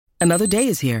Another day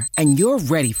is here, and you're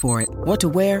ready for it. What to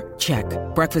wear? Check.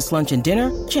 Breakfast, lunch, and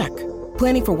dinner? Check.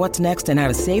 Planning for what's next and how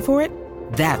to save for it?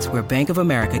 That's where Bank of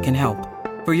America can help.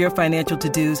 For your financial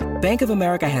to-dos, Bank of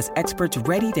America has experts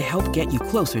ready to help get you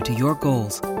closer to your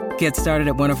goals. Get started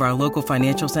at one of our local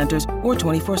financial centers or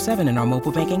 24/7 in our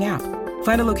mobile banking app.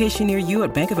 Find a location near you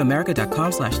at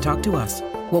bankofamerica.com/talktous.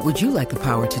 What would you like the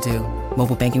power to do?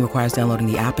 Mobile banking requires downloading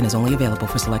the app and is only available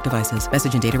for select devices.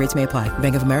 Message and data rates may apply.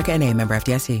 Bank of America N.A., member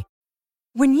FDIC.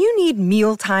 When you need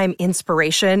mealtime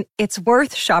inspiration, it's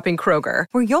worth shopping Kroger,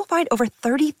 where you'll find over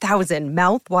 30,000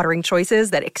 mouth-watering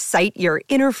choices that excite your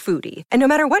inner foodie. And no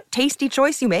matter what tasty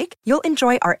choice you make, you'll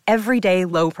enjoy our everyday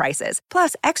low prices,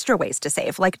 plus extra ways to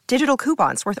save, like digital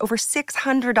coupons worth over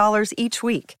 $600 each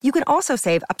week. You can also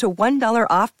save up to $1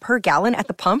 off per gallon at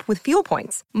the pump with fuel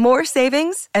points. More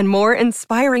savings and more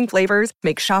inspiring flavors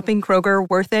make shopping Kroger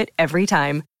worth it every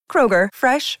time. Kroger,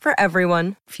 fresh for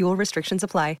everyone. Fuel restrictions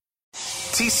apply.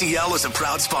 TCL is a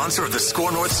proud sponsor of the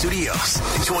Score North Studios.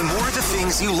 Enjoy more of the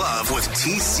things you love with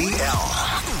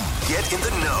TCL. Get in the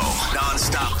know.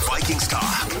 Non-stop Vikings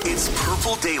talk. It's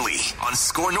Purple Daily on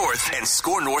Score North and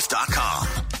ScoreNorth.com.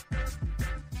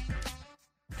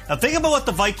 Now think about what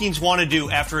the Vikings want to do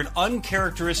after an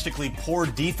uncharacteristically poor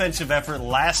defensive effort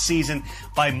last season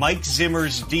by Mike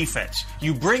Zimmer's defense.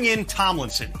 You bring in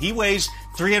Tomlinson. He weighs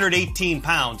 318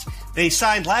 pounds. They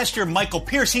signed last year Michael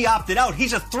Pierce. He opted out.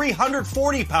 He's a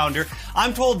 340-pounder.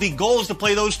 I'm told the goal is to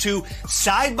play those two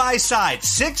side by side.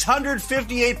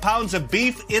 658 pounds of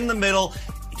beef in the middle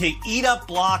to eat up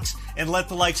blocks and let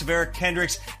the likes of Eric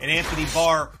Kendricks and Anthony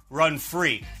Barr run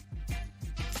free.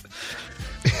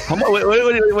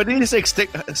 What did you say?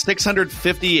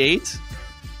 658?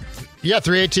 Yeah,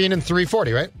 318 and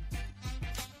 340, right?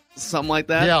 Something like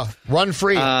that. Yeah, run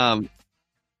free. It's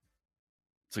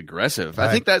aggressive. Right.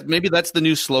 I think that maybe that's the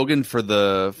new slogan for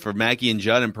Mackie and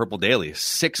Judd and Purple Daily.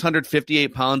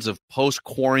 658 pounds of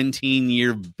post-quarantine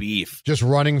year beef. Just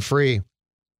running free.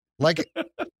 Like,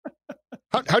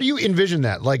 how do you envision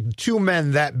that? Like two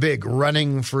men that big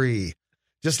running free.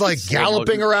 Just like so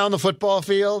galloping around the football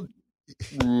field.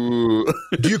 Do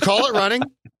you call it running?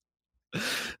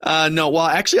 No. Well,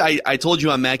 actually, I told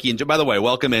you on Mackie and Judd. By the way,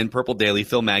 welcome in Purple Daily,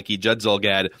 Phil Mackey, Judd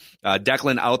Zulgad,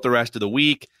 Declan out the rest of the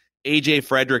week. AJ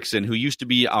Fredrickson, who used to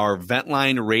be our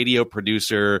Ventline radio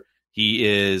producer,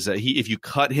 if you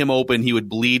cut him open, he would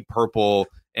bleed purple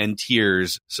and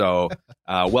tears. So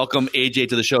welcome AJ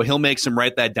to the show. He'll make some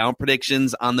Write That Down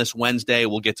predictions on this Wednesday.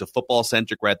 We'll get to football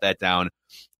centric Write That Down.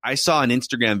 I saw an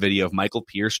Instagram video of Michael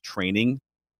Pierce training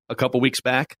a couple weeks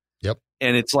back. Yep.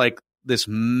 And it's like this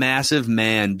massive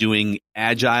man doing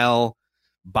agile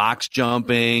box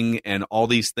jumping and all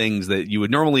these things that you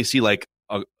would normally see like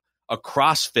a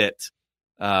CrossFit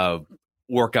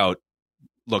workout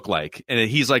look like. And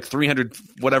he's like 40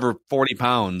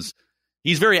 pounds.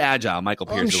 He's very agile, Michael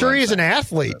Pierce. I'm sure he's an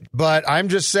athlete, but I'm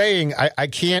just saying I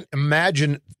can't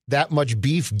imagine that much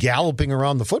beef galloping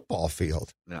around the football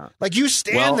field. No. Like you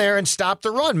stand there and stop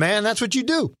the run, man. That's what you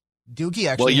do. Doogie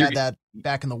actually had that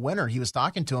back in the winter. He was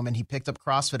talking to him, and he picked up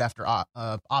CrossFit after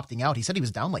opting out. He said he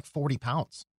was down like 40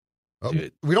 pounds.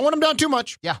 We don't want him down too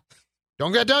much. Yeah.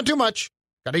 Don't get down too much.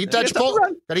 Got to eat that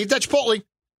Chipotle. Got to eat that Chipotle.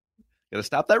 Got to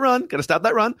stop that run.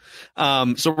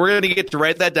 So we're going to get to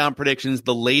Write That Down predictions,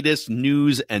 the latest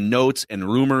news and notes and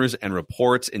rumors and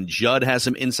reports. And Judd has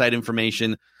some inside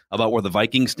information about where the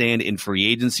Vikings stand in free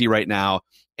agency right now.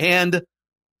 And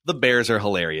the Bears are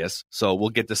hilarious. So we'll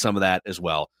get to some of that as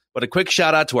well. But a quick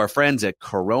shout out to our friends at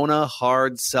Corona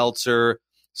Hard Seltzer,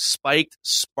 spiked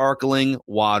sparkling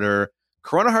water.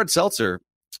 Corona Hard Seltzer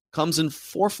comes in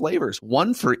 4 flavors,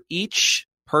 one for each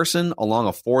person along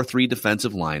a 4-3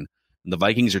 defensive line. And the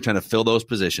Vikings are trying to fill those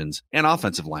positions and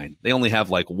offensive line. They only have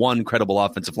like one credible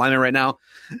offensive lineman right now.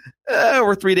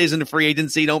 We're 3 days into free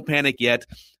agency. Don't panic yet.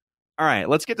 All right,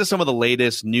 let's get to some of the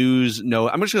latest news. No,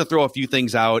 I'm just going to throw a few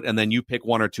things out, and then you pick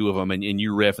one or two of them, and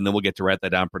you riff, and then we'll get to Write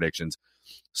That Down predictions.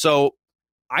 So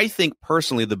I think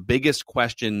personally the biggest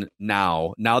question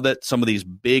now that some of these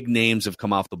big names have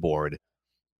come off the board,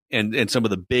 and some of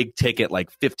the big ticket, like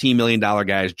 $15 million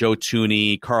guys, Joe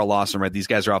Thuney, Carl Lawson, right? These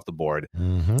guys are off the board.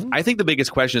 Mm-hmm. I think the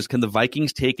biggest question is, can the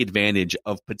Vikings take advantage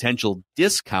of potential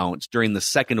discounts during the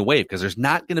second wave? Because there's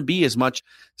not going to be as much.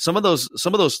 Some of those,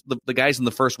 the guys in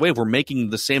the first wave were making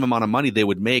the same amount of money they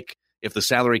would make if the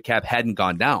salary cap hadn't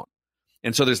gone down.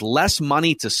 And so there's less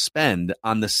money to spend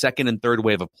on the second and third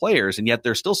wave of players, and yet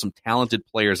there's still some talented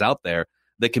players out there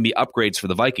that can be upgrades for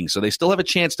the Vikings. So they still have a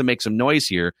chance to make some noise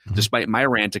here, despite my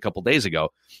rant a couple days ago.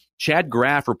 Chad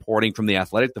Graff reporting from The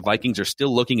Athletic, the Vikings are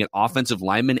still looking at offensive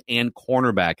lineman and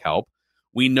cornerback help.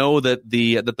 We know that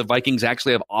the Vikings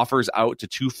actually have offers out to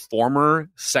 2 former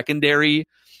secondary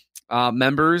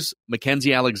members,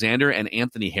 Mackenzie Alexander and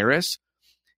Anthony Harris.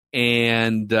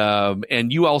 And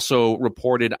you also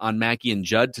reported on Mackey and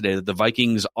Judd today that the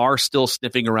Vikings are still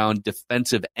sniffing around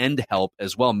defensive end help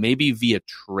as well, maybe via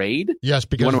trade. Yes,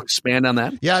 because you want to expand on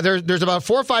that? Yeah, there's about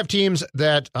 4 or 5 teams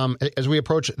that, as we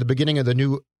approach the beginning of the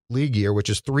new league year, which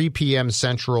is 3 p.m.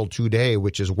 Central today,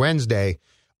 which is Wednesday,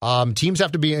 teams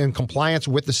have to be in compliance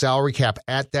with the salary cap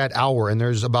at that hour, and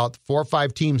there's about 4 or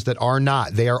 5 teams that are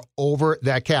not. They are over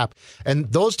that cap, and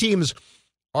those teams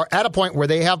are at a point where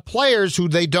they have players who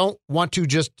they don't want to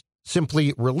just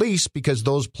simply release because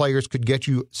those players could get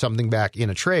you something back in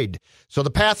a trade. So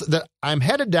the path that I'm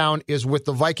headed down is with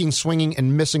the Vikings swinging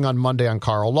and missing on Monday on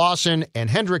Carl Lawson and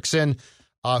Hendrickson,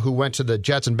 who went to the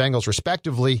Jets and Bengals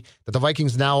respectively, that the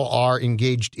Vikings now are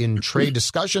engaged in trade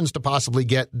discussions to possibly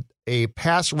get a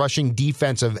pass rushing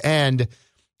defensive end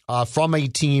from a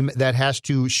team that has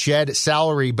to shed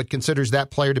salary but considers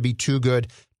that player to be too good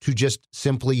to just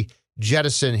simply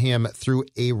jettison him through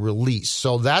a release.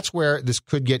 So that's where this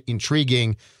could get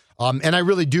intriguing. And I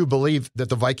really do believe that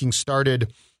the Vikings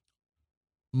started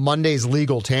Monday's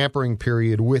legal tampering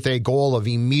period with a goal of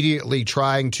immediately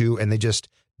trying to, and they just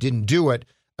didn't do it,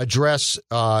 address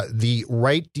the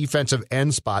right defensive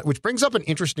end spot, which brings up an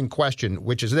interesting question,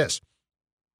 which is this.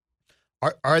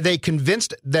 Are they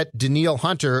convinced that Danielle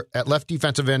Hunter at left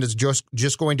defensive end is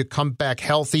just going to come back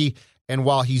healthy, and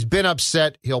while he's been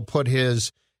upset, he'll put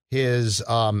his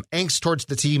angst towards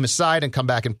the team aside and come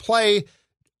back and play?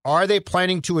 Are they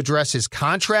planning to address his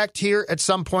contract here at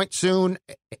some point soon?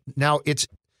 Now, it's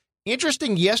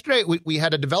interesting. Yesterday, we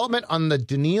had a development on the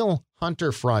Danielle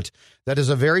Hunter front that is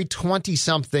a very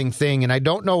 20-something thing, and I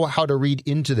don't know how to read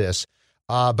into this,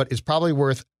 but it's probably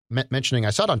worth mentioning. I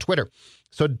saw it on Twitter.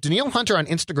 So Danielle Hunter on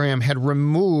Instagram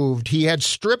he had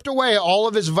stripped away all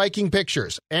of his Viking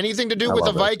pictures. Anything to do with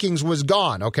the Vikings was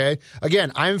gone, okay?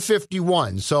 Again, I'm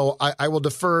 51, so I will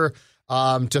defer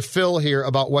to Phil here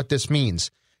about what this means.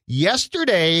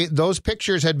 Yesterday, those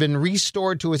pictures had been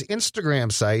restored to his Instagram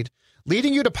site,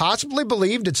 leading you to possibly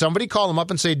believe, did somebody call him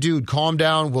up and say, dude, calm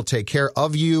down, we'll take care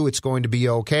of you, it's going to be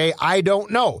okay? I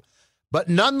don't know. But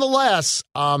nonetheless,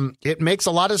 it makes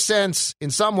a lot of sense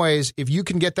in some ways if you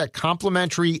can get that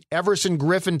complimentary Everson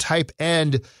Griffin type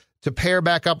end to pair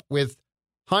back up with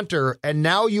Hunter. And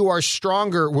now you are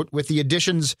stronger with the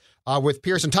additions with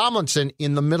Pierce and Tomlinson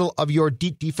in the middle of your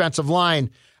deep defensive line.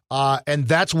 And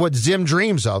that's what Zim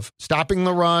dreams of, stopping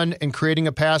the run and creating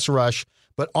a pass rush.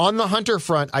 But on the Hunter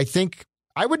front, I think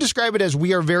I would describe it as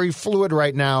we are very fluid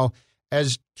right now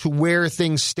as to where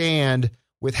things stand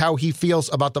with how he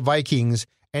feels about the Vikings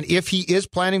and if he is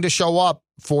planning to show up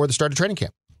for the start of training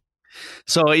camp.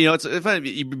 So, it's funny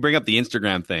you bring up the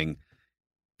Instagram thing.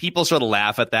 People sort of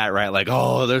laugh at that, right? Like,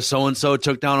 oh, there's so-and-so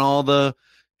took down all the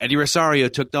Eddie Rosario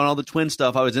took down all the Twin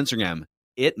stuff on his Instagram.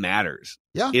 It matters.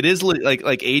 Yeah. It is like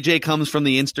AJ comes from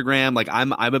the Instagram. Like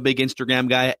I'm a big Instagram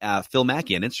guy. Phil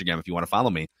Mackey on Instagram, if you want to follow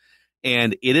me.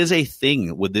 And it is a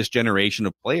thing with this generation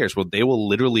of players where they will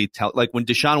literally tell, like when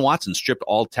Deshaun Watson stripped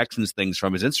all Texans things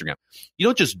from his Instagram. You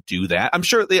don't just do that. I'm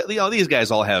sure these guys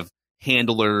all have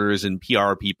handlers and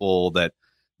PR people that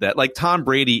like Tom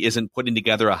Brady isn't putting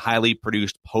together a highly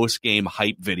produced post-game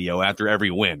hype video after every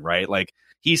win, right? Like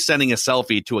he's sending a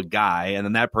selfie to a guy and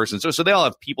then that person. So they all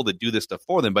have people that do this stuff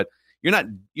for them, but you're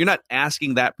not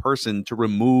asking that person to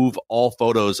remove all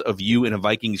photos of you in a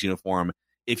Vikings uniform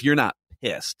if you're not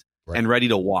pissed. Right. And ready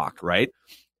to walk, right?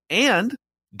 And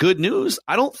good news,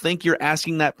 I don't think you're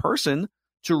asking that person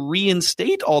to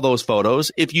reinstate all those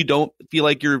photos if you don't feel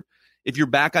like if you're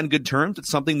back on good terms, it's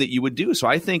something that you would do. So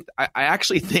I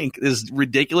actually think, as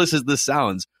ridiculous as this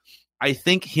sounds, I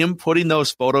think him putting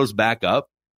those photos back up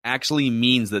actually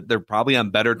means that they're probably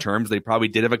on better terms. They probably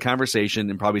did have a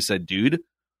conversation and probably said, dude,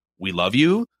 we love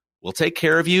you. We'll take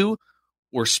care of you.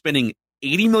 We're spinning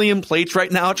 80 million plates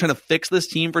right now trying to fix this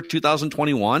team for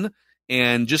 2021,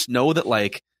 and just know that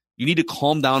like you need to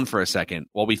calm down for a second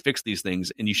while we fix these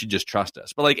things, and you should just trust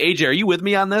us. But like AJ, are you with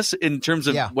me on this in terms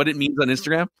of what it means on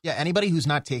Instagram? Yeah, anybody who's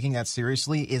not taking that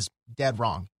seriously is dead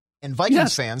wrong. And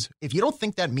Vikings fans, if you don't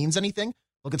think that means anything,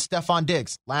 look at Stephon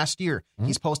Diggs. Last year,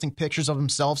 he's posting pictures of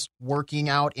himself working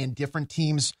out in different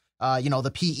teams,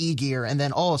 the PE gear, and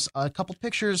then a couple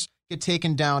pictures get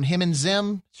taken down. Him and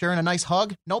Zim sharing a nice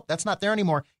hug. Nope, that's not there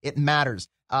anymore. It matters.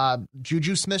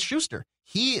 Juju Smith-Schuster,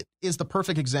 he is the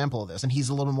perfect example of this, and he's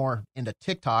a little more into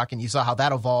TikTok, and you saw how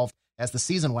that evolved as the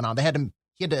season went on. He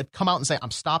had to come out and say,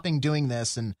 I'm stopping doing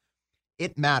this, and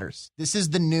it matters. This is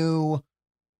the new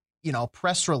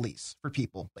press release for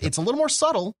people. It's a little more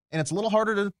subtle and it's a little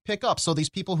harder to pick up. So these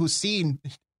people who see,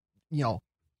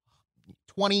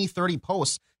 20, 30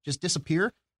 posts just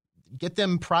disappear, get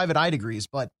them private eye degrees.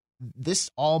 But this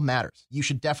all matters. You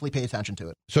should definitely pay attention to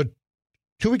it. So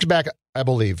 2 weeks back, I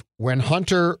believe, when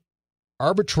Hunter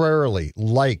arbitrarily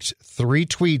liked 3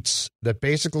 tweets that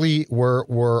basically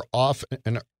were off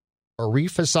an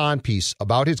Arif Hassan piece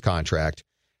about his contract,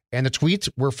 and the tweets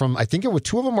were from, I think it was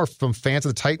 2 of them were from fans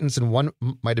of the Titans and one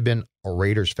might have been a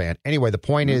Raiders fan. Anyway, the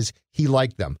point is he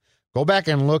liked them. Go back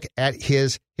and look at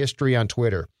his history on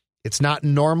Twitter. It's not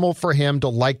normal for him to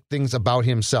like things about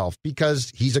himself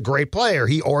because he's a great player.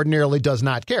 He ordinarily does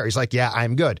not care. He's like, yeah,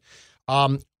 I'm good.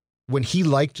 When he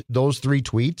liked those 3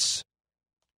 tweets,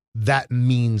 that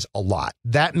means a lot.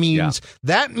 That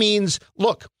means,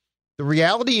 look, the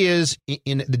reality is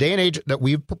in the day and age that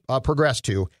we've progressed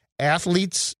to,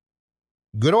 athletes,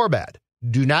 good or bad,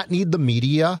 do not need the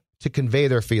media to convey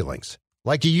their feelings.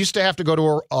 Like you used to have to go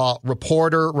to a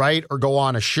reporter, right, or go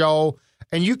on a show,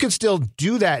 and you can still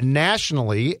do that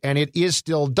nationally, and it is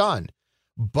still done.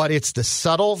 But it's the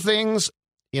subtle things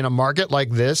in a market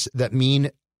like this that mean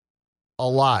a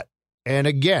lot. And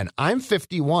again, I'm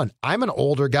 51. I'm an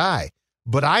older guy,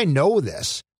 but I know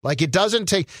this. Like it doesn't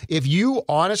take, if you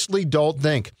honestly don't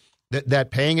think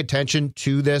that paying attention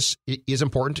to this is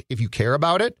important, if you care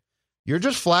about it, you're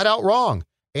just flat out wrong.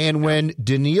 And when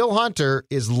Danielle Hunter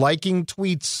is liking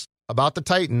tweets about the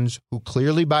Titans, who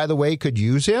clearly, by the way, could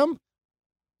use him,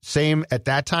 same at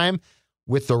that time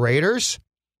with the Raiders,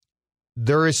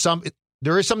 there is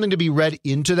something to be read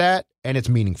into that, and it's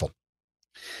meaningful.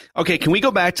 Okay, can we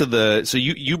go back to so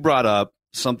you brought up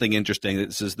something interesting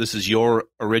that says this is your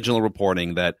original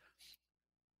reporting that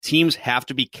teams have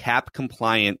to be cap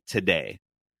compliant today.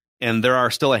 And there are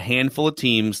still a handful of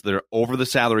teams that are over the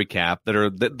salary cap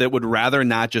that would rather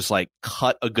not just like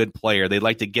cut a good player. They'd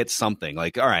like to get something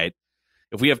like, all right,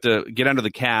 if we have to get under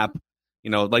the cap,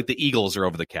 like the Eagles are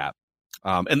over the cap.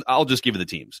 And I'll just give you the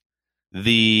teams.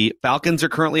 The Falcons are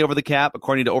currently over the cap,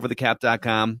 according to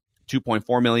overthecap.com.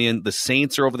 2.4 million. The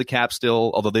Saints are over the cap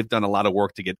still, although they've done a lot of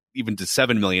work to get even to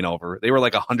 7 million over. They were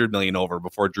like 100 million over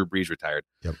before Drew Brees retired.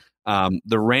 Yep.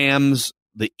 The Rams,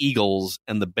 the Eagles,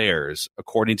 and the Bears,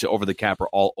 according to over the cap, are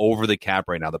all over the cap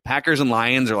right now. The Packers and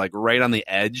Lions are like right on the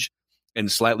edge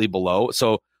and slightly below.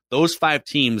 So those 5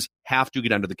 teams have to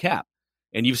get under the cap.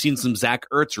 And you've seen some Zach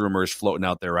Ertz rumors floating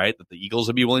out there, right? That the Eagles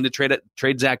would be willing to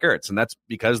trade Zach Ertz, and that's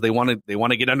because they want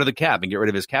to get under the cap and get rid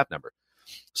of his cap number.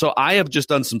 So I have just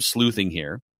done some sleuthing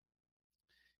here.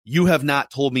 You have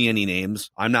not told me any names.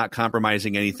 I'm not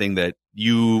compromising anything that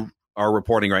you are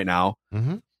reporting right now.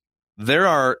 Mm-hmm. There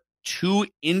are 2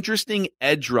 interesting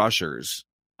edge rushers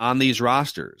on these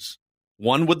rosters,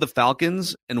 one with the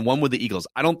Falcons and one with the Eagles.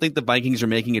 I don't think the Vikings are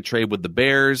making a trade with the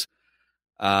Bears,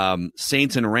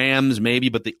 Saints and Rams maybe,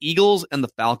 but the Eagles and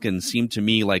the Falcons seem to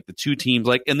me like the 2 teams,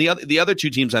 like, and the other 2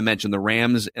 teams I mentioned, the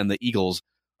Rams and the Eagles,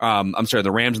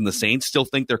 the Rams and the Saints still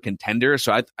think they're contenders.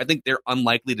 So I think they're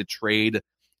unlikely to trade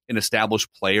an established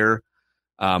player.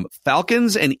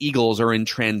 Falcons and Eagles are in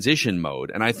transition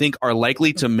mode, and I think are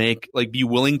likely to be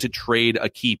willing to trade a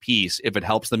key piece if it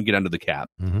helps them get under the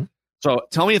cap. Mm-hmm. So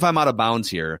tell me if I'm out of bounds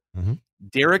here. Mm-hmm.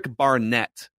 Derek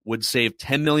Barnett would save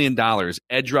 $10 million,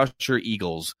 edge rusher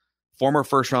Eagles, former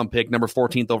first-round pick, number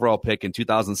 14th overall pick in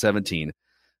 2017.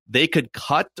 They could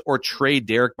cut or trade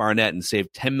Derek Barnett and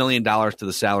save $10 million to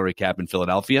the salary cap in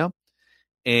Philadelphia.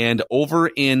 And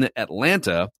over in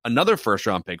Atlanta, another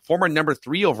first-round pick, former number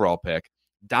 3 overall pick,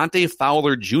 Dante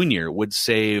Fowler Jr. would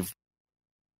save,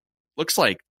 looks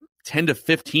like, $10 to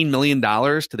 $15 million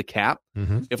to the cap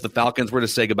if the Falcons were to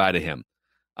say goodbye to him.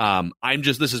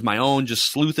 This is my own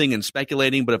just sleuthing and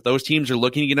speculating, but if those teams are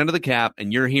looking to get under the cap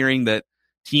and you're hearing that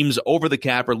teams over the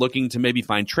cap are looking to maybe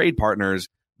find trade partners,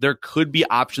 there could be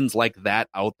options like that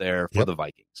out there for the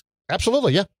Vikings.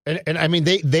 Absolutely, yeah. And I mean,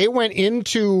 they went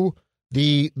into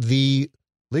the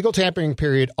legal tampering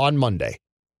period on Monday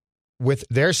with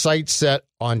their sights set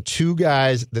on 2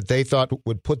 guys that they thought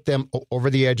would put them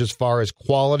over the edge as far as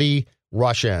quality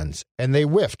rush ends. And they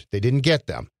whiffed. They didn't get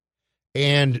them.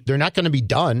 And they're not going to be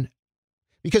done,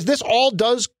 because this all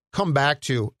does come back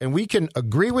to, and we can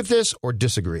agree with this or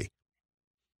disagree,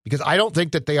 because I don't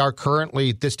think that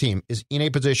this team is in a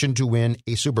position to win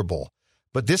a Super Bowl.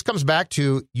 But this comes back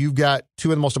to, you've got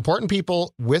 2 of the most important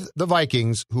people with the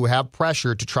Vikings who have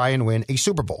pressure to try and win a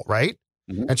Super Bowl, right?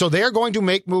 Mm-hmm. And so they're going to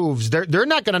make moves. They're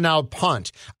not going to now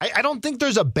punt. I don't think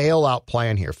there's a bailout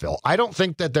plan here, Phil. I don't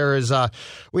think that there is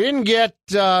we didn't get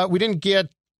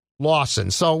Lawson.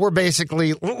 So we're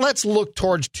basically, let's look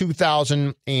towards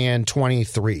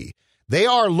 2023. They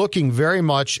are looking very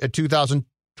much at 2022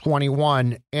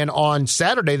 2021. And on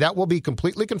Saturday, that will be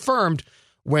completely confirmed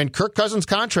when Kirk Cousins'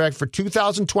 contract for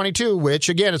 2022, which,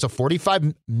 again, is a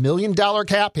 $45 million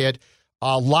cap hit,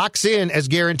 locks in as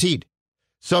guaranteed.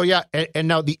 So, yeah, and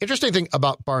now the interesting thing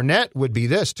about Barnett would be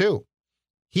this, too.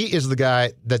 He is the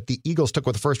guy that the Eagles took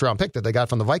with the first-round pick that they got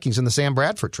from the Vikings in the Sam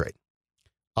Bradford trade.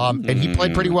 And he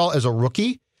played pretty well as a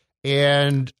rookie.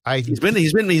 And he's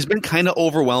been kind of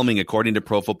overwhelming according to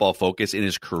Pro Football Focus in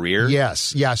his career.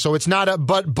 Yes, yeah. So it's not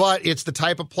but it's the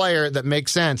type of player that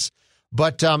makes sense.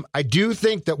 But I do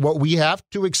think that what we have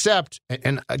to accept,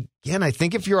 and again, I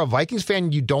think if you're a Vikings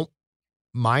fan, you don't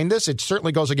mind this. It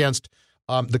certainly goes against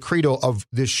the credo of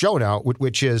this show now,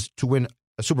 which is to win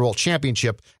a Super Bowl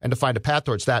championship and to find a path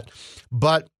towards that.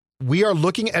 But we are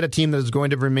looking at a team that is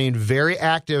going to remain very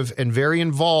active and very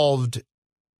involved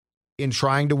in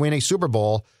trying to win a Super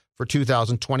Bowl for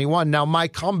 2021. Now, my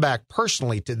comeback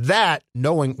personally to that,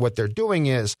 knowing what they're doing,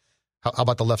 is how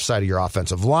about the left side of your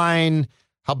offensive line?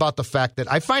 How about the fact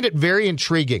that I find it very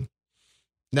intriguing?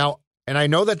 Now, and I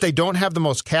know that they don't have the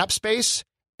most cap space,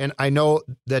 and I know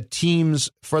that teams,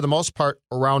 for the most part,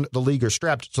 around the league are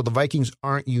strapped, so the Vikings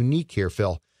aren't unique here,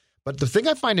 Phil. But the thing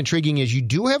I find intriguing is you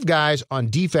do have guys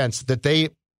on defense that they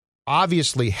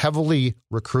obviously heavily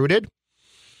recruited.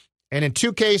 And in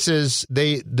two cases,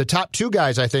 the top two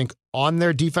guys, I think, on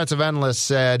their defensive end list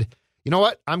said, you know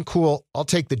what, I'm cool. I'll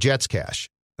take the Jets cash.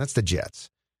 That's the Jets.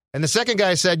 And the second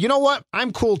guy said, you know what,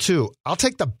 I'm cool too. I'll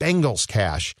take the Bengals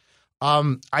cash.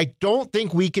 I don't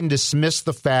think we can dismiss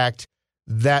the fact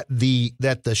that the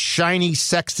shiny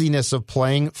sexiness of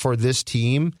playing for this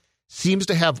team seems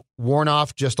to have worn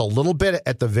off just a little bit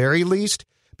at the very least.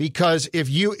 Because if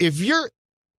you're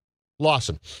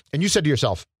Lawson and you said to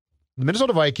yourself, the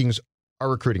Minnesota Vikings are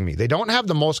recruiting me. They don't have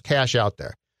the most cash out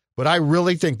there, but I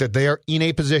really think that they are in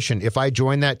a position, if I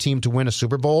join that team to win a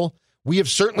Super Bowl. We have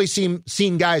certainly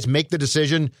seen guys make the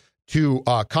decision to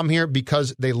come here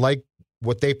because they like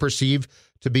what they perceive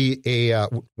to be a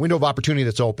window of opportunity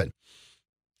that's open.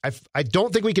 I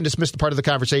don't think we can dismiss the part of the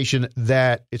conversation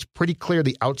that it's pretty clear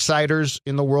the outsiders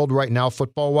in the world right now,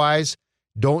 football-wise,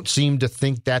 don't seem to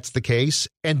think that's the case.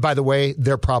 And by the way,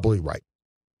 they're probably right.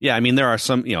 Yeah, I mean, there are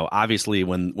some, obviously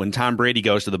when Tom Brady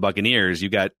goes to the Buccaneers, you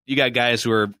got guys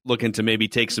who are looking to maybe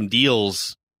take some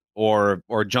deals or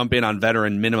jump in on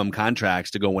veteran minimum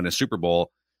contracts to go win a Super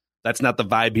Bowl. That's not the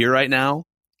vibe here right now.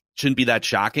 Shouldn't be that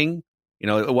shocking.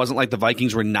 It wasn't like the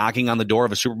Vikings were knocking on the door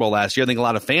of a Super Bowl last year. I think a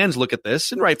lot of fans look at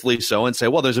this, and rightfully so, and say,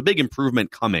 well, there's a big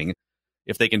improvement coming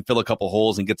if they can fill a couple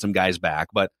holes and get some guys back.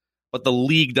 But the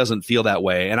league doesn't feel that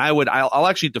way. And I'll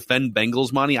actually defend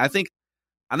Bengals money. I think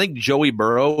Joey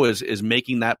Burrow is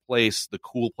making that place the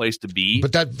cool place to be.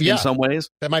 But in some ways,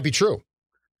 that might be true.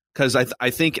 Because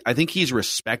I think he's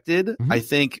respected.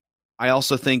 Mm-hmm. I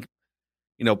also think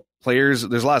players.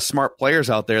 There's a lot of smart players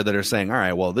out there that are saying, all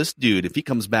right, well, this dude, if he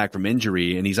comes back from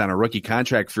injury and he's on a rookie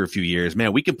contract for a few years,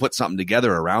 man, we can put something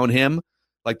together around him,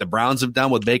 like the Browns have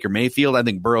done with Baker Mayfield. I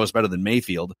think Burrow is better than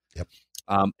Mayfield. Yep.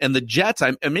 And the Jets,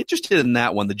 I'm interested in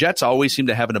that one. The Jets always seem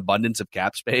to have an abundance of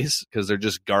cap space because they're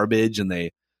just garbage, and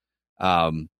they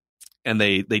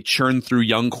churn through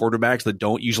young quarterbacks that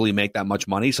don't usually make that much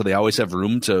money, so they always have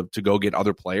room to go get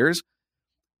other players.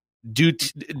 Do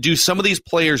some of these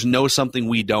players know something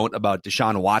we don't about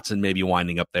Deshaun Watson maybe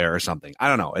winding up there or something? I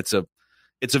don't know. It's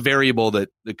a variable that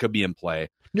could be in play.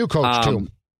 New coach too.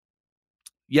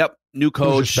 Yep, new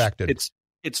coach. Respected.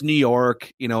 It's New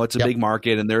York. It's a big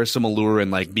market, and there is some allure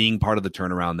in like being part of the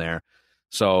turnaround there.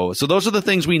 So those are the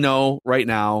things we know right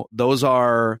now. Those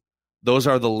are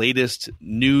the latest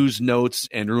news, notes,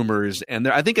 and rumors. And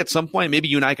I think at some point, maybe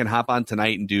you and I can hop on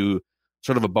tonight and do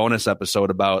sort of a bonus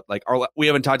episode about we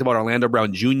haven't talked about Orlando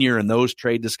Brown Jr. and those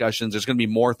trade discussions. There's going to be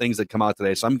more things that come out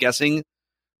today. So I'm guessing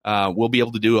we'll be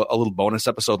able to do a little bonus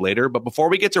episode later. But before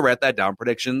we get to write that down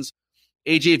predictions,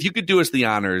 AJ, if you could do us the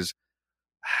honors,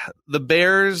 the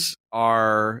Bears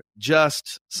are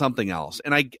just something else.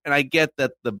 And I get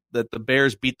that the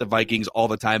Bears beat the Vikings all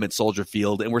the time at Soldier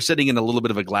Field, and we're sitting in a little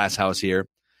bit of a glass house here.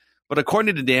 But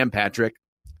according to Dan Patrick,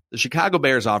 the Chicago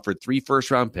Bears offered 3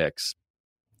 first-round picks,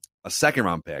 a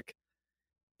second-round pick,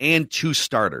 and 2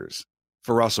 starters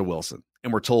for Russell Wilson.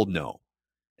 And we're told no.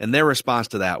 And their response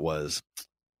to that was,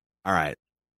 all right,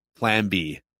 plan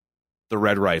B, the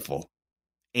Red Rifle.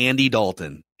 Andy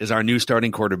Dalton is our new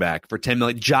starting quarterback for $10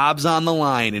 million. Jobs on the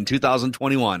line in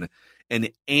 2021. And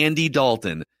Andy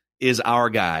Dalton is our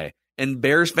guy. And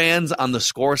Bears fans on the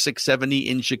Score 670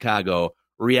 in Chicago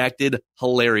reacted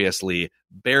hilariously.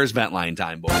 Bears vent line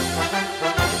time, boys.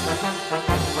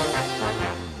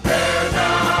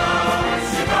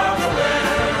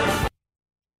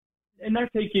 And their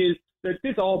take is, that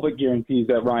this all but guarantees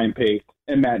that Ryan Pace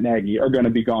and Matt Nagy are going to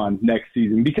be gone next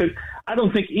season, because I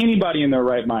don't think anybody in their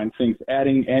right mind thinks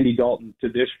adding Andy Dalton to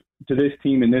this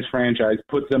team and this franchise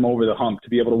puts them over the hump to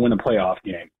be able to win a playoff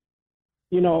game.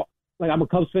 You know, like, I'm a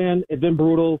Cubs fan. It's been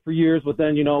brutal for years, but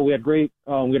then, you know, we had a great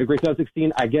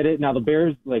 2016. I get it. Now the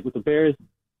Bears, like with the Bears,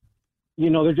 you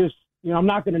know, they're just, you know, I'm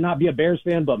not going to not be a Bears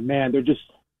fan, but man, they're just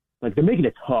like, they're making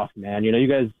it tough, man. You know, you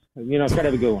guys, you know, it's got to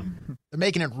have a good one. They're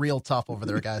making it real tough over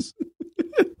there, guys.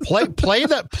 Play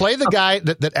the guy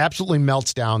that absolutely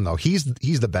melts down, though. He's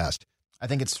the best. I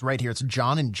think it's right here. It's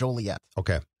John and Joliet.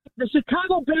 Okay. The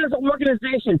Chicago Bears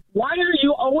organization, why are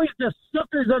you always the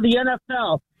suckers of the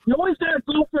NFL? You always got to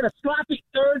go for the sloppy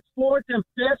thirds, fourths, and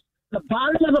fifths, the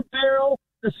bottom of the barrel,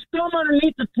 the scum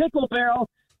underneath the pickle barrel.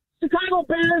 Chicago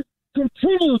Bears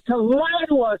continue to lie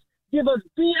to us, give us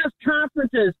BS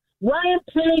conferences. Ryan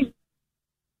Pace,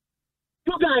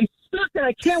 you guys suck, and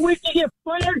I can't wait to get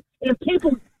fired and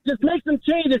people just make some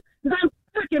changes, because I'm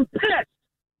freaking pissed.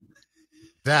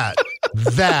 That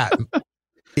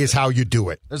is how you do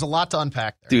it. There's a lot to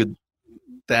unpack there. Dude,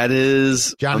 that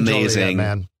is John amazing. Joliet,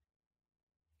 man.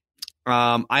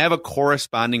 I have a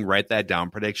corresponding write that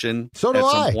down prediction. So do at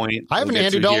I. Some point. I have an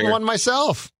Andy Dalton one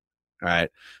myself. All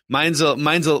right, mine's a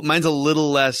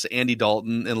little less Andy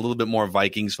Dalton and a little bit more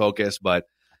Vikings focused, but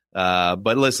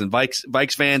listen,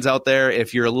 Vikes fans out there,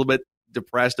 if you're a little bit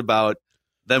depressed about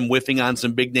them whiffing on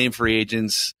some big name free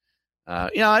agents, and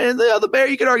the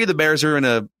Bears, you could argue the Bears are in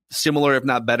a similar, if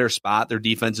not better spot. Their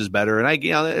defense is better, and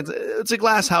it's a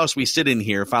glass house we sit in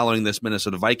here following this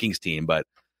Minnesota Vikings team, but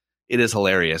it is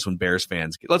hilarious when Bears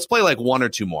fans let's play like one or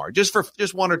two more, just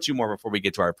one or two more before we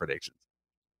get to our predictions.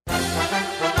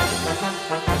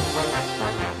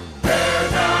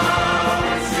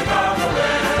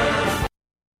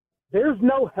 There's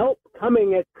no help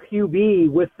coming at QB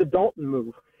with the Dalton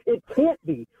move. It can't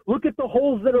be. Look at the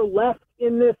holes that are left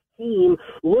in this team.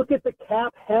 Look at the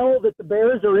cap hell that the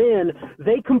Bears are in.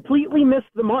 They completely missed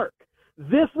the mark.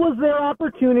 This was their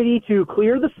opportunity to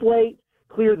clear the slate,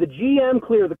 clear the GM,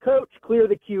 clear the coach, clear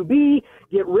the QB,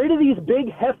 get rid of these big,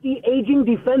 hefty, aging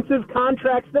defensive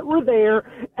contracts that were there,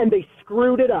 and they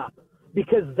screwed it up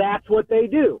because that's what they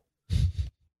do.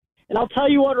 And I'll tell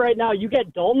you what, right now, you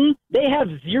get Dalton, they have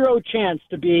zero chance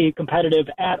to be competitive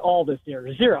at all this year.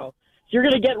 Zero. So you're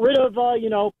going to get rid of,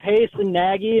 Pace and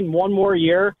Nagy in one more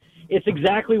year. It's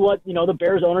exactly what, the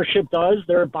Bears ownership does.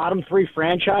 They're a bottom three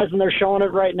franchise, and they're showing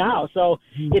it right now. So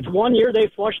it's 1 year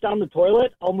they flush down the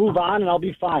toilet. I'll move on, and I'll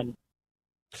be fine.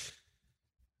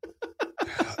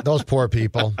 Those poor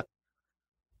people.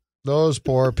 Those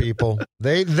poor people.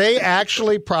 They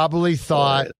actually probably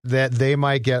thought that they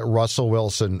might get Russell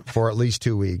Wilson for at least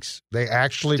 2 weeks. They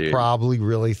actually probably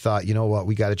really thought, you know what,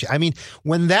 we got to. I mean,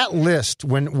 when that list,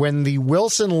 when the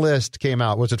Wilson list came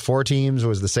out, was it 4 teams? It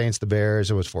was the Saints, the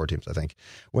Bears. It was 4 teams, I think.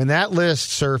 When that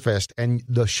list surfaced and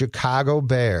the Chicago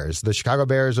Bears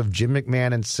of Jim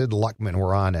McMahon and Sid Luckman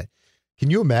were on it.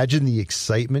 Can you imagine the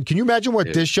excitement? Can you imagine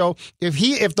what this show,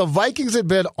 if the Vikings had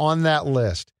been on that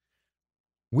list,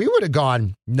 we would have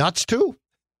gone nuts too.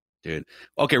 Dude.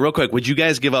 Okay, real quick. Would you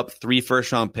guys give up 3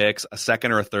 first-round picks, a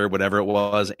second or a third, whatever it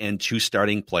was, and 2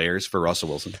 starting players for Russell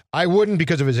Wilson? I wouldn't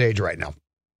because of his age right now.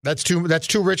 That's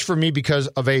too rich for me because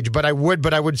of age. But I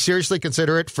would seriously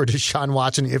consider it for Deshaun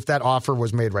Watson if that offer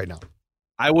was made right now.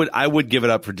 I would give it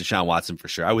up for Deshaun Watson for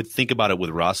sure. I would think about it with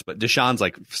Russ, but Deshaun's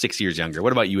like 6 years younger.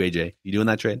 What about you, AJ? You doing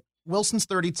that trade? Wilson's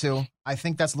 32. I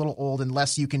think that's a little old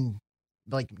unless you can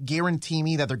guarantee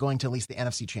me that they're going to at least the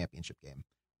NFC Championship game.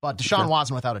 But Deshaun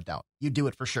Watson, without a doubt, you do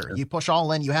it for sure. You push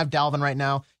all in. You have Dalvin right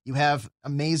now. You have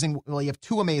you have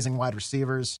 2 amazing wide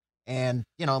receivers. And,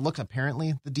 look,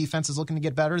 apparently the defense is looking to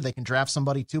get better. They can draft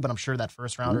somebody too, but I'm sure that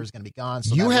first rounder is going to be gone.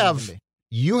 So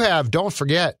you have, don't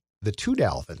forget, the 2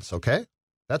 Dalvins, okay?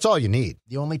 That's all you need.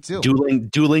 The only 2. Dueling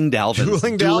Dalvins.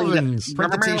 Dueling Dalvins.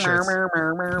 Print the t-shirts.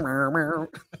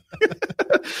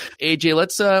 AJ,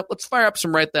 let's fire up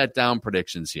some write that down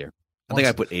predictions here. I think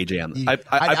I put AJ on.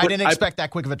 I didn't expect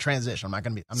that quick of a transition. I'm not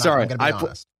going to be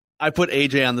honest. I put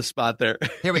AJ on the spot there.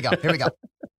 Here we go. Okay, here we go.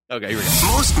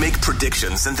 Most make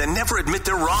predictions and then never admit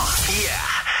they're wrong.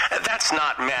 Yeah, that's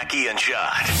not Mackie and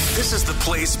Judd. This is the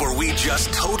place where we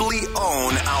just totally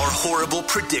own our horrible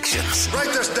predictions.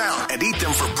 Write this down. And eat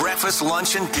them for breakfast,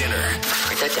 lunch, and dinner.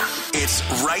 Write that down. It's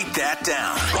Write That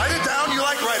Down. Write it down. You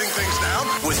like writing things down.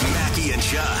 With Mackie and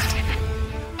Judd.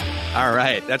 All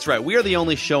right, that's right. We are the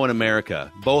only show in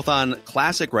America, both on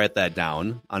Classic Write That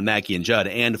Down on Mackie and Judd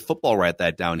and Football Write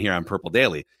That Down here on Purple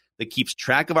Daily, that keeps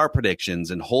track of our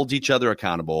predictions and holds each other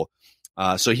accountable.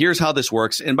 So here's how this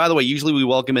works. And by the way, usually we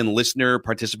welcome in listener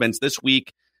participants. This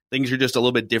week, things are just a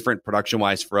little bit different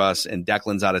production-wise for us, and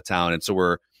Declan's out of town. And so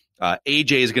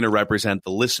AJ is going to represent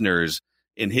the listeners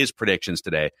in his predictions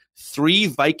today. 3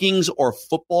 Vikings or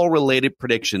football-related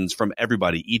predictions from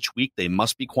everybody each week. They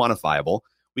must be quantifiable.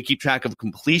 We keep track of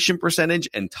completion percentage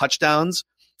and touchdowns.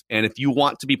 And if you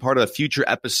want to be part of a future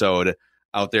episode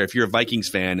out there, if you're a Vikings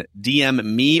fan, DM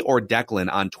me or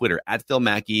Declan on Twitter, at Phil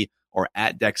Mackey or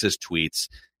at Dex's Tweets,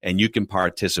 and you can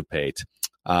participate.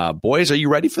 Boys, are you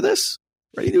ready for this?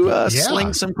 Ready to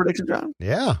sling some predictions around?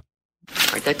 Yeah.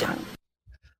 Write that down.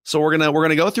 So we're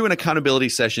gonna go through an accountability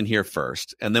session here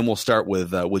first, and then we'll start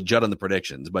with Judd on the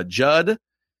predictions. But Judd,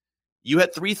 you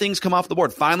had 3 things come off the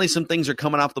board. Finally, some things are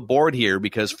coming off the board here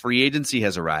because free agency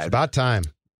has arrived. It's about time.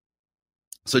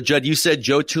 So, Judd, you said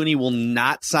Joe Thuney will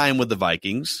not sign with the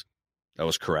Vikings. That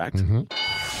was correct. Mm-hmm.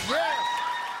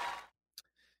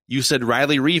 You said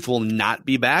Riley Reiff will not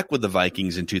be back with the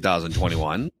Vikings in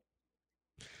 2021.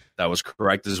 That was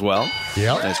correct as well.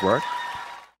 Yeah. Nice work.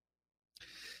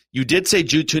 You did say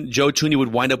Joe Thuney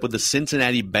would wind up with the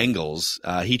Cincinnati Bengals.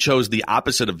 He chose the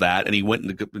opposite of that, and he went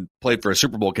and played for a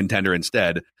Super Bowl contender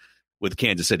instead with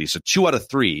Kansas City. So 2 out of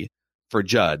 3 for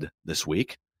Judd this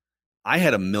week. I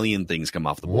had a million things come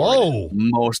off the board. Whoa.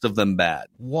 Most of them bad.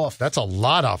 Woof. That's a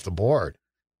lot off the board.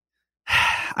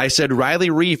 I said Riley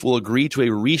Reiff will agree to a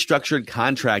restructured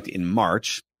contract in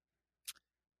March.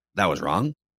 That was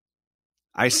wrong.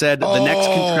 I said the next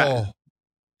contract.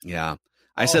 Yeah.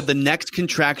 I said the next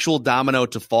contractual domino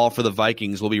to fall for the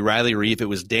Vikings will be Riley Reiff. It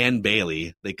was Dan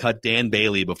Bailey. They cut Dan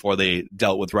Bailey before they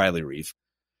dealt with Riley Reiff.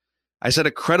 I said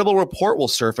a credible report will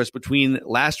surface between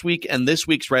last week and this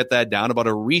week's, write that down, about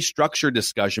a restructure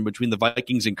discussion between the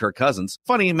Vikings and Kirk Cousins.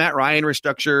 Funny, Matt Ryan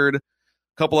restructured. A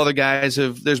couple other guys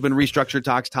there's been restructured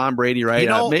talks. Tom Brady, right?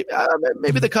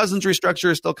 Maybe the Cousins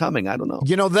restructure is still coming. I don't know.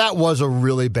 You know, that was a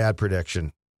really bad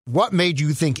prediction. What made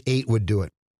you think 8 would do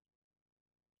it?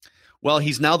 Well,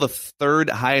 he's now the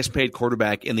 3rd highest paid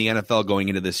quarterback in the NFL going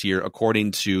into this year,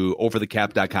 according to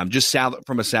overthecap.com, just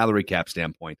from a salary cap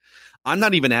standpoint. I'm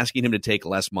not even asking him to take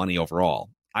less money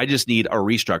overall. I just need a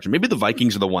restructure. Maybe the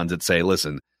Vikings are the ones that say,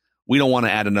 listen, we don't want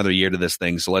to add another year to this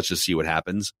thing, so let's just see what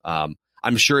happens.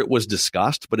 I'm sure it was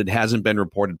discussed, but it hasn't been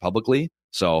reported publicly,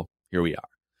 so here we are.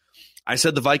 I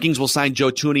said the Vikings will sign Joe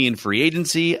Thuney in free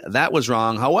agency. That was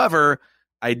wrong. However,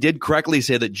 I did correctly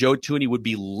say that Joe Thuney would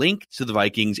be linked to the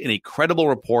Vikings in a credible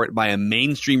report by a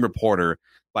mainstream reporter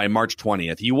by March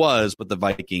 20th. He was, but the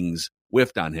Vikings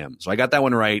whiffed on him. So I got that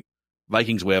one right.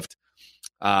 Vikings whiffed.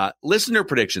 Listener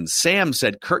predictions. Sam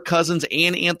said Kirk Cousins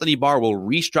and Anthony Barr will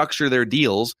restructure their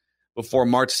deals before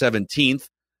March 17th.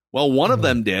 Well, one of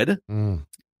them did,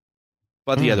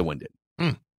 but the other one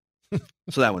did.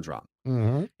 So that one's wrong.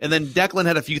 Mm-hmm. And then Declan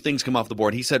had a few things come off the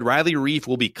board. He said Riley Reiff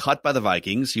will be cut by the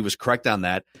Vikings. He was correct on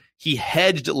that. He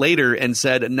hedged later and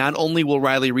said not only will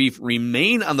Riley Reiff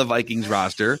remain on the Vikings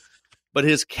roster, but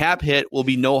his cap hit will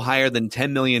be no higher than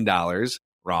 $10 million.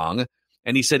 Wrong.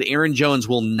 And he said Aaron Jones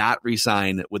will not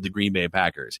re-sign with the Green Bay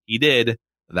Packers. He did.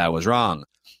 That was wrong.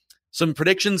 Some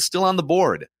predictions still on the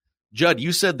board. Judd,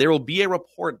 you said there will be a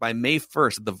report by May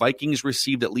 1st that the Vikings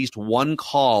received at least one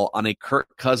call on a Kirk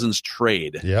Cousins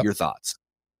trade. Yep. Your thoughts?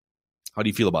 How do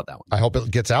you feel about that one? I hope it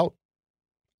gets out.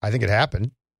 I think it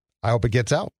happened. I hope it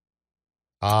gets out.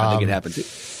 I think it happened too.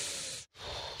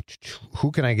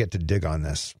 Who can I get to dig on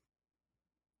this?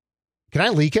 Can I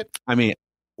leak it? I mean,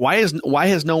 why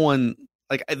has no one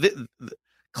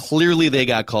clearly they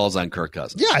got calls on Kirk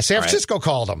Cousins? Yeah, San Francisco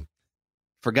called him.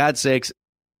 For God's sakes,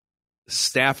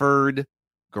 Stafford,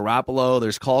 Garoppolo,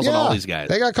 there's calls on all these guys.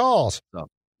 They got calls. So,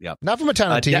 yeah. Not from a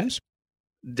ton of teams.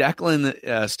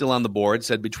 Declan, still on the board,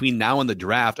 said between now and the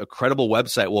draft, a credible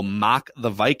website will mock the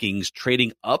Vikings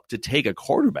trading up to take a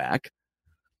quarterback.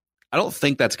 I don't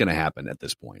think that's going to happen at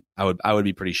this point. I would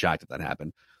be pretty shocked if that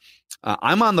happened.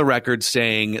 I'm on the record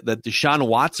saying that Deshaun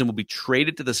Watson will be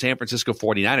traded to the San Francisco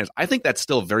 49ers. I think that's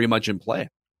still very much in play.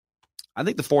 I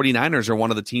think the 49ers are one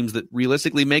of the teams that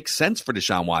realistically makes sense for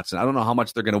Deshaun Watson. I don't know how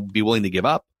much they're going to be willing to give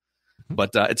up,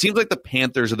 but it seems like the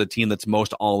Panthers are the team that's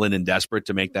most all in and desperate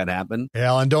to make that happen.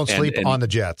 Yeah, and don't sleep on the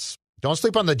Jets. Don't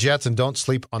sleep on the Jets and don't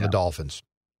sleep on the Dolphins.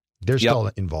 They're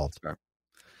still involved. Sure.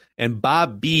 And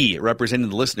Bob B., representing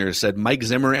the listeners, said Mike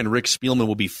Zimmer and Rick Spielman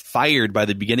will be fired by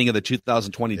the beginning of the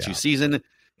 2022 season,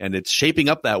 and it's shaping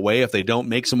up that way if they don't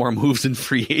make some more moves in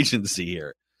free agency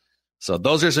here. So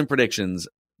those are some predictions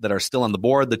that are still on the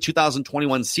board. The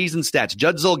 2021 season stats,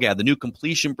 Judd Zulgad, the new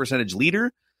completion percentage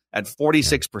leader at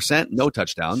 46%, no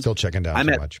touchdowns. Still checking down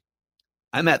too much.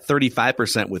 I'm at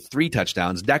 35% with 3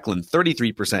 touchdowns. Declan,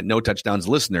 33%, no touchdowns.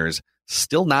 Listeners,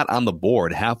 still not on the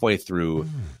board halfway through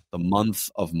the month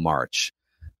of March.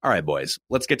 All right, boys,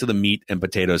 let's get to the meat and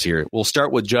potatoes here. We'll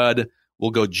start with Judd.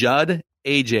 We'll go Judd,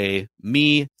 AJ,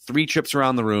 me, 3 trips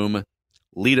around the room.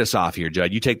 Lead us off here,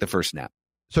 Judd. You take the first snap.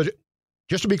 So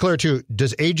just to be clear, too,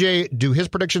 does AJ, do his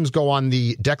predictions go on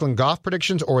the Declan Goff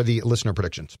predictions or the listener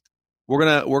predictions? We're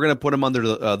gonna put them under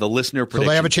the listener predictions. So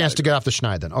they have a chance to get off the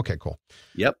schneid then. Okay, cool.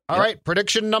 Yep. All right,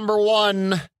 prediction number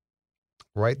 1.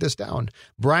 Write this down.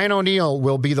 Brian O'Neill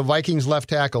will be the Vikings left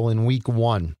tackle in week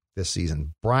 1 this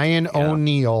season. Brian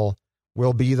O'Neill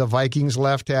will be the Vikings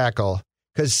left tackle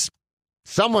because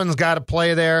someone's got to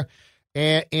play there.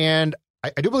 And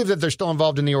I do believe that they're still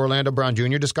involved in the Orlando Brown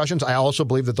Jr. discussions. I also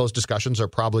believe that those discussions are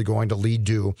probably going to lead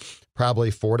to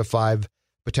probably 4 to 5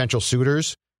 potential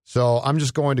suitors. So I'm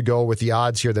just going to go with the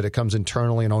odds here that it comes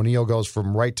internally and O'Neill goes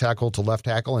from right tackle to left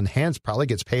tackle, and Hance probably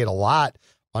gets paid a lot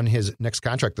on his next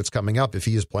contract that's coming up if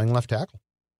he is playing left tackle.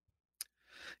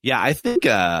 Yeah, I think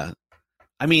I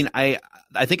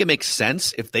think it makes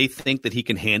sense if they think that he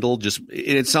can handle just,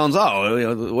 it sounds,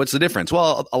 what's the difference?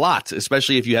 Well, a lot,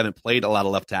 especially if you haven't played a lot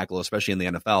of left tackle, especially in the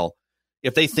NFL.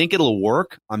 If they think it'll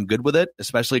work, I'm good with it,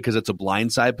 especially because it's a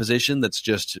blindside position that's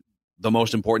just the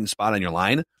most important spot on your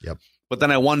line. Yep. But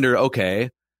then I wonder, okay,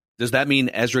 does that mean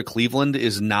Ezra Cleveland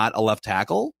is not a left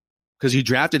tackle? Because you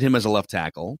drafted him as a left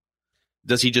tackle.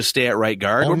 Does he just stay at right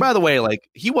guard? Or by the way, like,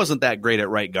 he wasn't that great at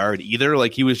right guard either.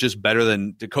 Like, he was just better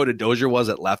than Dakota Dozier was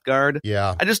at left guard.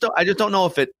 Yeah. I just don't know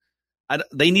if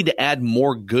they need to add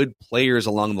more good players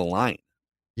along the line.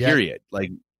 Yeah. Period.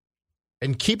 Like,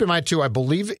 and keep in mind too, I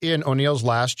believe in O'Neill's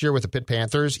last year with the Pitt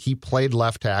Panthers, he played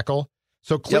left tackle.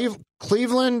 So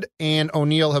Cleveland and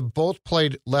O'Neill have both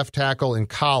played left tackle in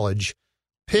college.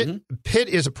 Pitt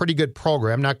is a pretty good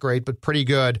program, not great, but pretty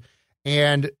good.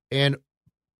 And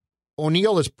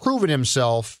O'Neill has proven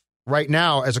himself right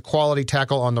now as a quality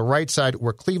tackle on the right side,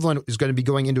 where Cleveland is going to be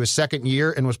going into his second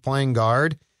year and was playing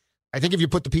guard. I think if you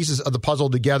put the pieces of the puzzle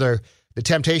together, the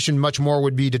temptation much more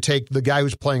would be to take the guy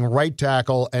who's playing right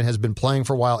tackle and has been playing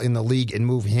for a while in the league and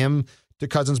move him to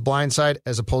Cousins' blind side,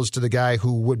 as opposed to the guy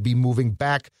who would be moving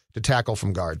back to tackle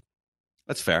from guard.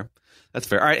 That's fair.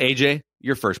 All right, AJ,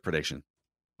 your first prediction.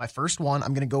 My first one,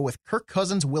 I'm going to go with Kirk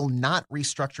Cousins will not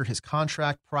restructure his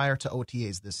contract prior to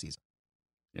OTAs this season.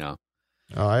 Yeah.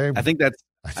 I think that's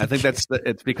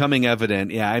it's becoming evident.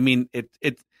 Yeah. I mean, and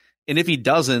if he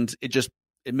doesn't,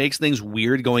 it makes things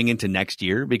weird going into next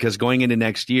year, because going into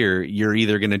next year, you're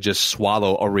either going to just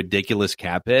swallow a ridiculous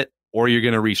cap hit or you're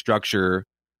going to restructure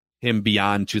him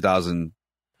beyond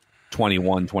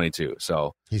 2021, 22.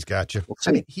 So he's got you.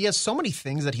 I mean, he has so many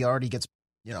things that he already gets,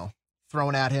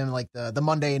 thrown at him, like the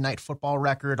Monday Night Football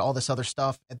record, all this other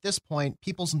stuff. At this point,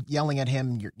 people's yelling at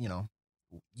him. You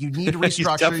need to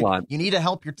restructure. You need to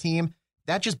help your team.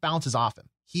 That just bounces off him.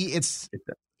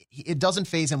 It doesn't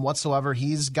faze him whatsoever.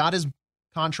 He's got his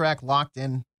contract locked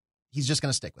in. He's just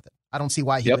going to stick with it. I don't see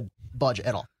why he would budge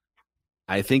at all.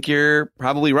 I think you're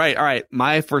probably right. All right,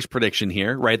 my first prediction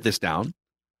here, write this down.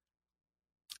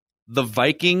 The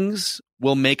Vikings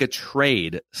will make a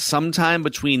trade sometime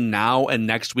between now and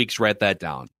next week's. Write that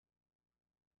down.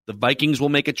 The Vikings will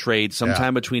make a trade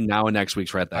sometime between now and next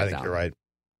week's. Write that down. I think you're right.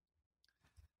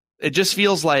 It just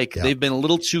feels like they've been a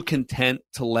little too content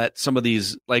to let some of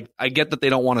these, like, I get that they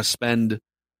don't want to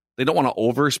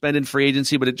overspend in free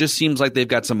agency, but it just seems like they've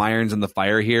got some irons in the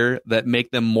fire here that make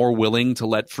them more willing to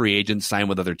let free agents sign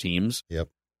with other teams. Yep.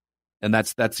 And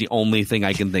that's the only thing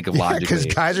I can think of logically. Because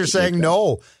guys are saying,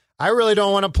 no, I really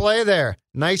don't want to play there.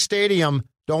 Nice stadium.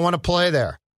 Don't want to play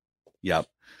there. Yep.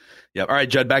 All right,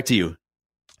 Judd, back to you.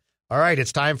 All right,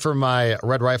 it's time for my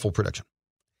Red Rifle prediction.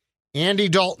 Andy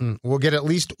Dalton will get at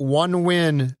least one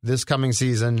win this coming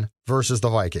season versus the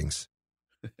Vikings.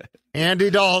 Andy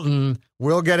Dalton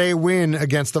will get a win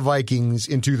against the Vikings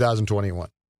in 2021.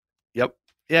 Yep.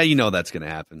 Yeah, that's going to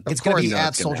happen. It's going to be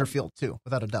at Soldier Field, too,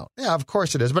 without a doubt. Yeah, of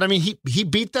course it is. But, I mean, he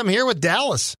beat them here with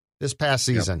Dallas this past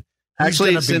season. Yep.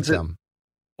 Actually, he's going to beat them.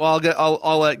 Well,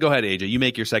 I'll let go ahead, AJ. You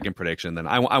make your second prediction, then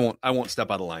I won't step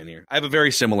out of line here. I have a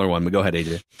very similar one, but go ahead,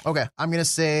 AJ. Okay, I'm going to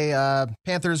say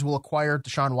Panthers will acquire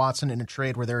Deshaun Watson in a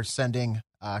trade where they're sending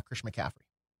Christian McCaffrey.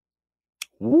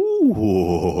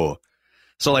 Ooh,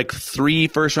 so like 3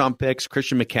 first-round picks,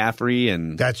 Christian McCaffrey,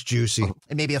 and that's juicy,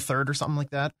 and maybe a third or something like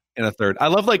that. And a third. I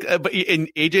love but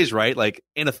AJ's right, like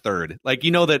in a third, like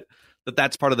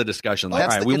that's part of the discussion. Like, all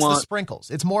right, we want the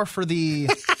sprinkles. It's more for the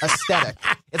aesthetic.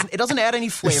 It doesn't add any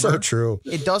flavor. It's so true.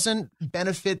 It doesn't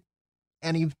benefit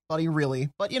anybody really.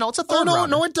 But it's a third.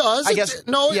 No, it does. I guess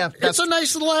it's a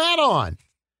nice little add-on.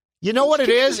 You know what it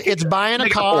is? It's buying a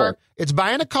car. It's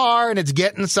buying a car, and it's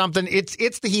getting something.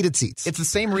 It's the heated seats. It's the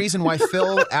same reason why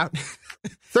Phil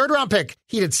Third round pick,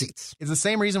 heated seats. It's the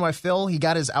same reason why Phil, he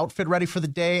got his outfit ready for the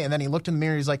day, and then he looked in the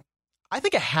mirror. He's like, I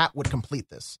think a hat would complete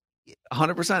this.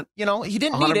 100%. You know, he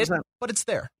didn't 100%. need it, but it's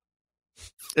there.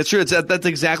 It's true. That's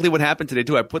exactly what happened today,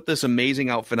 too. I put this amazing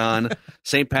outfit on.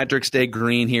 St. Patrick's Day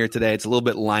green here today. It's a little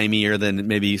bit limier than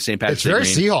maybe St. Patrick's Day green.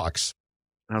 It's very Seahawks.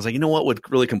 And I was like, you know what would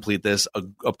really complete this?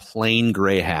 A plain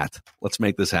gray hat. Let's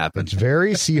make this happen. It's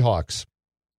very Seahawks.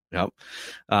 Yep.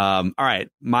 All right.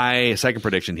 My second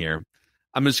prediction here.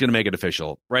 I'm just going to make it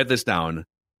official. Write this down.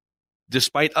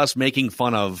 Despite us making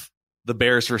fun of the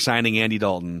Bears for signing Andy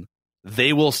Dalton,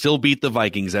 they will still beat the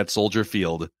Vikings at Soldier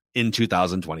Field in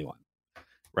 2021.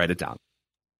 Write it down.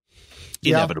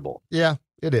 Inevitable. Yeah,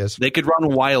 it is. They could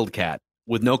run Wildcat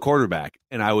with no quarterback,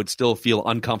 and I would still feel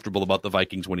uncomfortable about the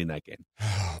Vikings winning that game.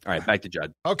 All right, back to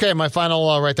Judd. Okay, my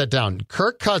final, write that down.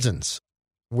 Kirk Cousins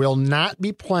will not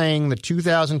be playing the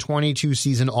 2022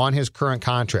 season on his current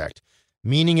contract,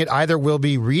 meaning it either will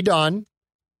be redone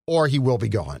or he will be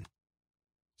gone.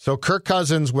 So Kirk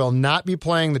Cousins will not be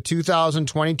playing the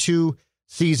 2022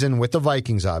 season with the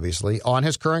Vikings, obviously, on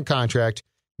his current contract,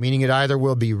 meaning it either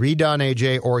will be redone,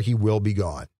 AJ, or he will be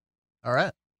gone. All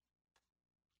right.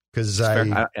 Because I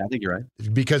think you're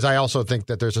right. Because I also think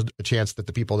that there's a chance that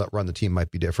the people that run the team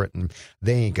might be different, and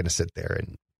they ain't going to sit there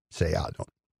and say,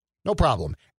 no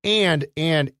problem. And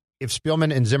if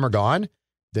Spielman and Zim are gone,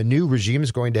 the new regime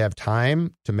is going to have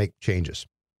time to make changes.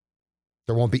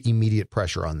 There won't be immediate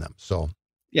pressure on them. So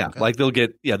yeah, okay. Like they'll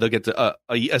get to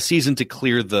a season to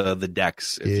clear the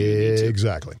decks. If you need to.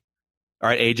 Exactly. All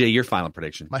right, AJ, your final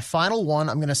prediction. My final one,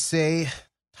 I'm going to say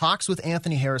talks with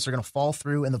Anthony Harris are going to fall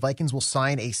through, and the Vikings will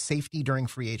sign a safety during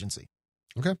free agency.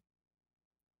 Okay.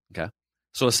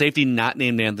 So a safety not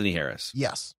named Anthony Harris.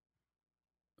 Yes.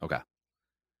 Okay.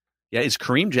 Yeah, is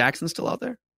Kareem Jackson still out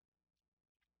there?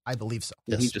 I believe so.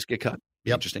 Did he just get cut?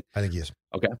 Yep. Interesting. I think he is.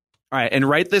 Okay. All right, and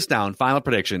write this down. Final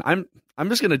prediction. I'm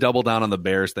just going to double down on the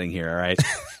Bears thing here. All right.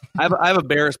 I have a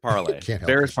Bears parlay.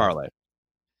 Bears parlay.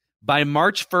 By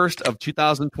March 1st of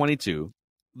 2022,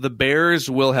 the Bears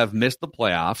will have missed the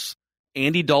playoffs.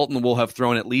 Andy Dalton will have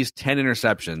thrown at least 10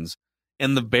 interceptions,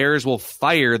 and the Bears will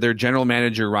fire their general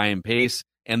manager Ryan Pace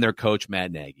and their coach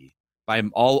Matt Nagy by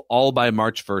all by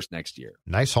March 1st next year.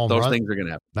 Nice home run. Those things are going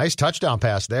to happen. Nice touchdown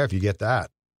pass there if you get that.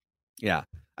 Yeah.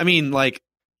 I mean, like,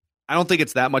 I don't think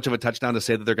it's that much of a touchdown to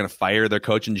say that they're going to fire their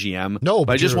coach and GM. No,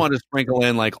 but I just wanted to sprinkle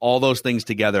in like all those things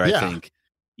together, I think,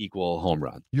 equal home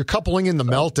run. You're coupling in the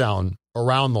meltdown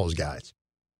around those guys.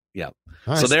 Yeah.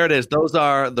 Nice. So there it is. Those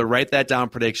are the Write That Down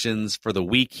predictions for the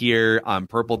week here on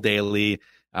Purple Daily.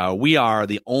 We are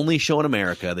the only show in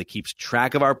America that keeps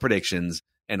track of our predictions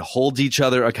and holds each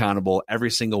other accountable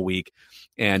every single week.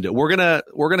 And we're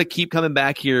gonna keep coming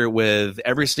back here with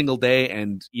every single day,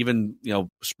 and even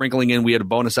sprinkling in. We had a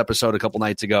bonus episode a couple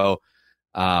nights ago.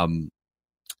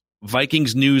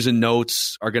 Vikings news and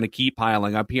notes are going to keep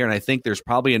piling up here, and I think there's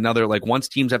probably another, like, once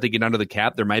teams have to get under the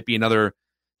cap, there might be another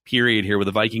period here where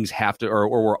the Vikings have to, or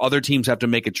where other teams have to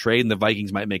make a trade, and the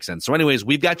Vikings might make sense. So anyways,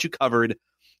 we've got you covered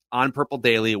on Purple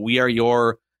Daily. We are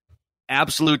your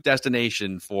absolute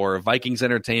destination for Vikings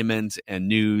entertainment and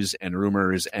news and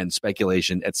rumors and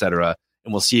speculation, etc.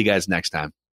 And we'll see you guys next time.